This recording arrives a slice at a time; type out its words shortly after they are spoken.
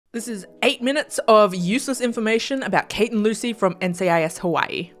This is 8 minutes of useless information about Kate and Lucy from NCIS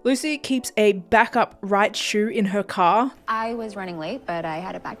Hawaii. Lucy keeps a backup right shoe in her car. I was running late, but I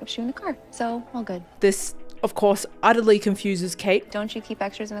had a backup shoe in the car, so all good. This, of course, utterly confuses Kate. Don't you keep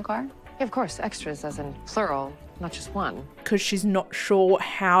extras in the car? Yeah, of course, extras as in plural, not just one. Because she's not sure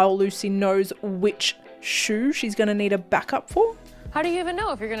how Lucy knows which shoe she's going to need a backup for. How do you even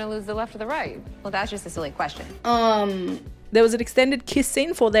know if you're going to lose the left or the right? Well, that's just a silly question. There was an extended kiss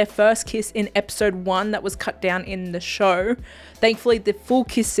scene for their first kiss in episode 1 that was cut down in the show. Thankfully, the full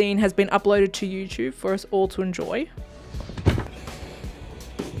kiss scene has been uploaded to YouTube for us all to enjoy.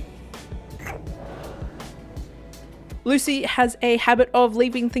 Lucy has a habit of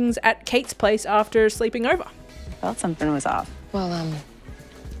leaving things at Kate's place after sleeping over. Felt something was off. Well,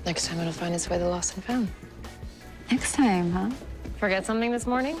 next time it'll find its way to lost and found. Next time, huh? Forget something this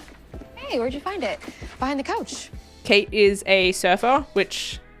morning? Hey, where'd you find it? Behind the couch. Kate is a surfer,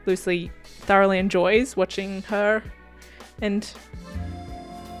 which Lucy thoroughly enjoys watching her and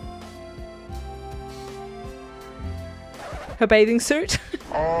her bathing suit.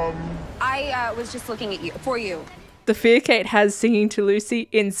 I was just looking at you, for you. The fear Kate has singing to Lucy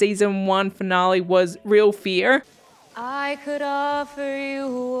in season 1 finale was real fear. I could offer you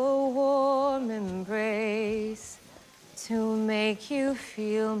a warm embrace to make you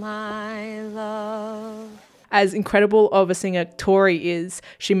feel my love. As incredible of a singer Tori is,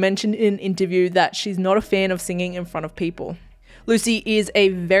 she mentioned in an interview that she's not a fan of singing in front of people. Lucy is a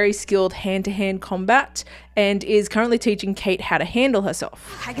very skilled hand-to-hand combat and is currently teaching Kate how to handle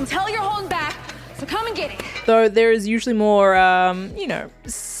herself. I can tell you're holding back, so come and get it. Though there is usually more,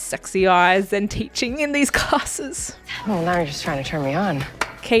 sexy eyes than teaching in these classes. Oh, now you're just trying to turn me on.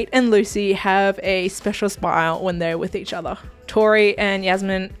 Kate and Lucy have a special smile when they're with each other. Tori and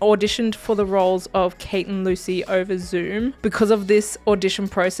Yasmin auditioned for the roles of Kate and Lucy over Zoom. Because of this audition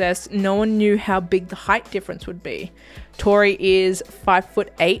process, no one knew how big the height difference would be. Tori is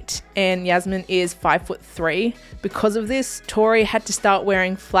 5'8" and Yasmin is 5'3". Because of this, Tori had to start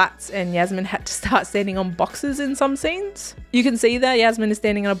wearing flats and Yasmin had to start standing on boxes in some scenes. You can see that Yasmin is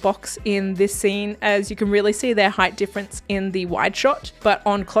standing on a box in this scene, as you can really see their height difference in the wide shot, but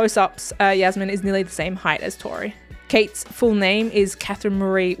on close-ups, Yasmin is nearly the same height as Tori. Kate's full name is Catherine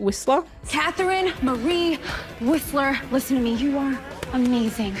Marie Whistler. Catherine Marie Whistler, listen to me, you are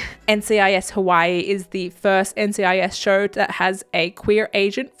amazing. NCIS Hawaii is the first NCIS show that has a queer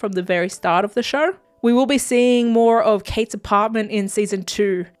agent from the very start of the show. We will be seeing more of Kate's apartment in season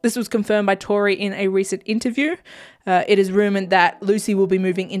 2. This was confirmed by Tori in a recent interview. It is rumored that Lucy will be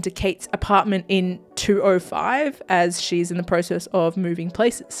moving into Kate's apartment in 205 as she's in the process of moving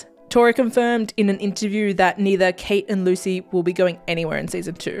places. Tori confirmed in an interview that neither Kate and Lucy will be going anywhere in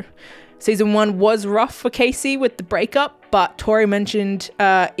season 2. Season 1 was rough for Kacy with the breakup, but Tori mentioned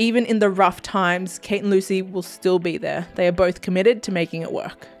even in the rough times, Kate and Lucy will still be there. They are both committed to making it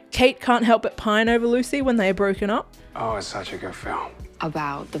work. Kate can't help but pine over Lucy when they are broken up. Oh, it's such a good film.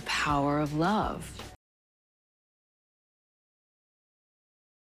 About the power of love.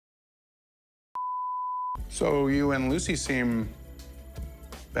 So you and Lucy seem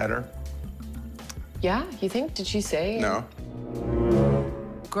better. Yeah, you think? Did she say? No.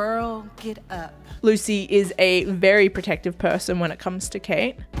 Girl, get up. Lucy is a very protective person when it comes to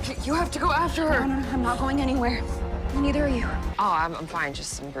Kate. You have to go after her. No, I'm not going anywhere. Neither are you. Oh, I'm fine,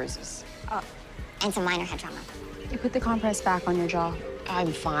 just some bruises. And some minor head trauma. You put the compress back on your jaw.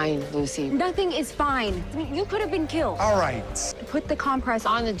 I'm fine, Lucy. Nothing is fine. You could have been killed. All right. Put the compress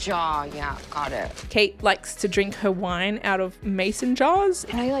on. On the jaw, yeah, got it. Kate likes to drink her wine out of mason jars,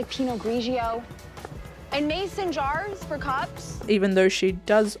 I know you like Pinot Grigio. And mason jars for cups. even though she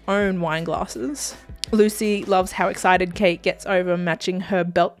does own wine glasses. Lucy loves how excited Kate gets over matching her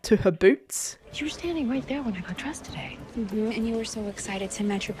belt to her boots. You were standing right there when I got dressed today. And you were so excited to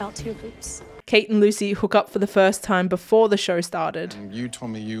match your belt to your boots. Kate and Lucy hook up for the first time before the show started. You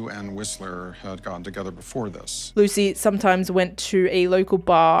told me you and Whistler had gotten together before this. Lucy sometimes went to a local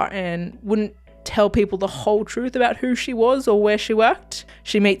bar and wouldn't tell people the whole truth about who she was or where she worked.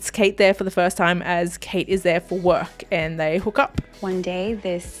 She meets Kate there for the first time as Kate is there for work and they hook up. One day,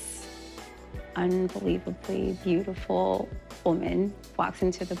 this unbelievably beautiful woman walks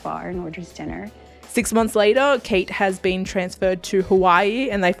into the bar and orders dinner. 6 months later, Kate has been transferred to Hawaii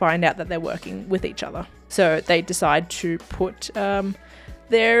and they find out that they're working with each other. So they decide to put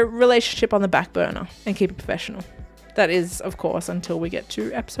their relationship on the back burner and keep it professional. That is, of course, until we get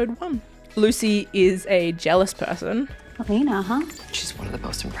to episode 1. Lucy is a jealous person. Alina, huh? She's one of the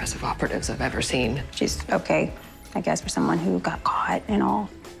most impressive operatives I've ever seen. She's okay, I guess, for someone who got caught and all.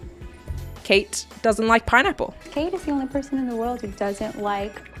 Kate doesn't like pineapple. Kate is the only person in the world who doesn't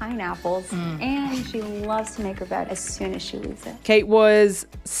like pineapples, and she loves to make her bed as soon as she leaves it. Kate was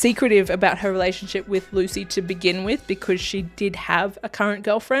secretive about her relationship with Lucy to begin with because she did have a current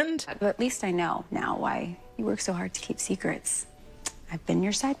girlfriend. But at least I know now why you work so hard to keep secrets. I've been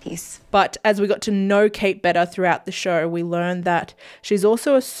your side piece. But as we got to know Kate better throughout the show, we learned that she's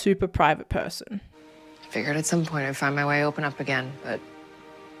also a super private person. I figured at some point I'd find my way open up again, but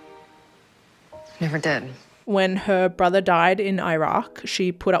never did. When her brother died in Iraq,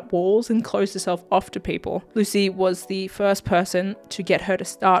 she put up walls and closed herself off to people. Lucy was the first person to get her to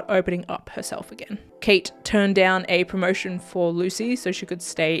start opening up herself again. Kate turned down a promotion for Lucy so she could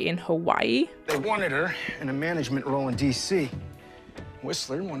stay in Hawaii. They wanted her in a management role in D.C.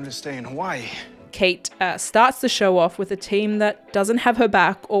 Whistler wanted to stay in Hawaii. Kate starts the show off with a team that doesn't have her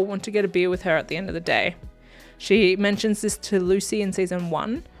back or want to get a beer with her at the end of the day. She mentions this to Lucy in season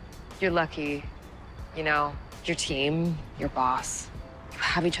 1. You're lucky, you know, your team, your boss. You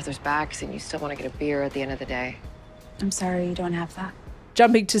have each other's backs and you still want to get a beer at the end of the day. I'm sorry you don't have that.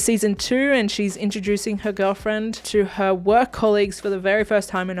 Jumping to season 2, and she's introducing her girlfriend to her work colleagues for the very first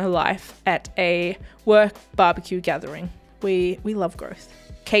time in her life at a work barbecue gathering. We love growth.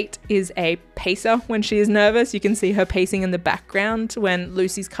 Kate is a pacer when she is nervous. You can see her pacing in the background when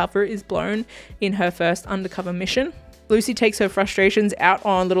Lucy's cover is blown in her first undercover mission. Lucy takes her frustrations out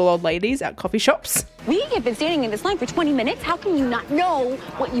on little old ladies at coffee shops. We have been standing in this line for 20 minutes. How can you not know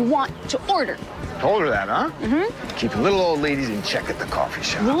what you want to order? Told her that, huh? Mm-hmm. Keeping little old ladies in check at the coffee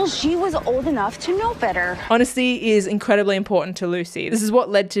shop. Well, she was old enough to know better. Honesty is incredibly important to Lucy. This is what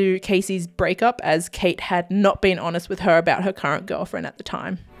led to Kacy's breakup, as Kate had not been honest with her about her current girlfriend at the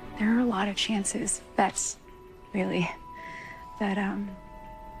time. There are a lot of chances, bets, really, that I'm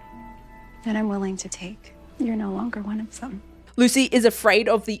willing to take. You're no longer one of them. Lucy is afraid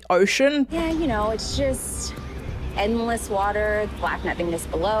of the ocean, Yeah, you know, it's just endless water, black nothingness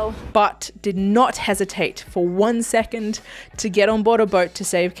below. but did not hesitate for 1 second to get on board a boat to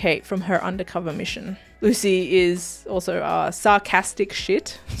save Kate from her undercover mission. Lucy is also a sarcastic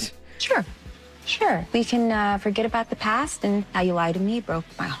shit. Sure. We can forget about the past and how you lied to me, broke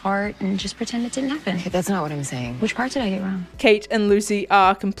my heart, and just pretend it didn't happen. Okay, that's not what I'm saying. Which part did I get wrong? Kate and Lucy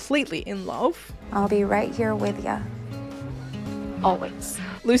are completely in love. I'll be right here with ya. Always.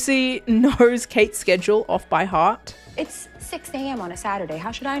 Lucy knows Kate's schedule off by heart. It's 6 a.m. on a Saturday.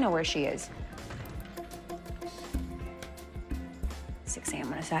 How should I know where she is? 6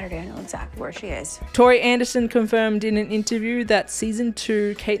 a.m. on a Saturday, I know exactly where she is. Tori Anderson confirmed in an interview that season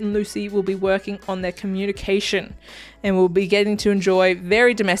 2, Kate and Lucy will be working on their communication and will be getting to enjoy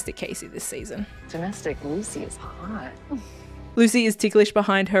very domestic Kacy this season. Domestic Lucy is hot. Lucy is ticklish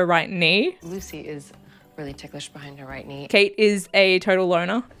behind her right knee. Lucy is really ticklish behind her right knee. Kate is a total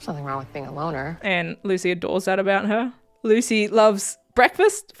loner, There's nothing wrong with being a loner. and Lucy adores that about her. Lucy loves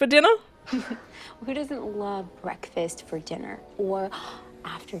breakfast for dinner. Who doesn't love breakfast for dinner or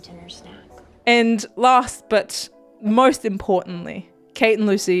after dinner snack? And last but most importantly, Kate and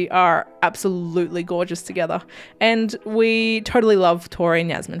Lucy are absolutely gorgeous together, and we totally love Tori and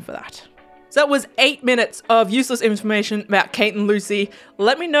Yasmin for that. So that was 8 minutes of useless information about Kate and Lucy.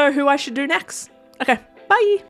 Let me know who I should do next. Okay, bye.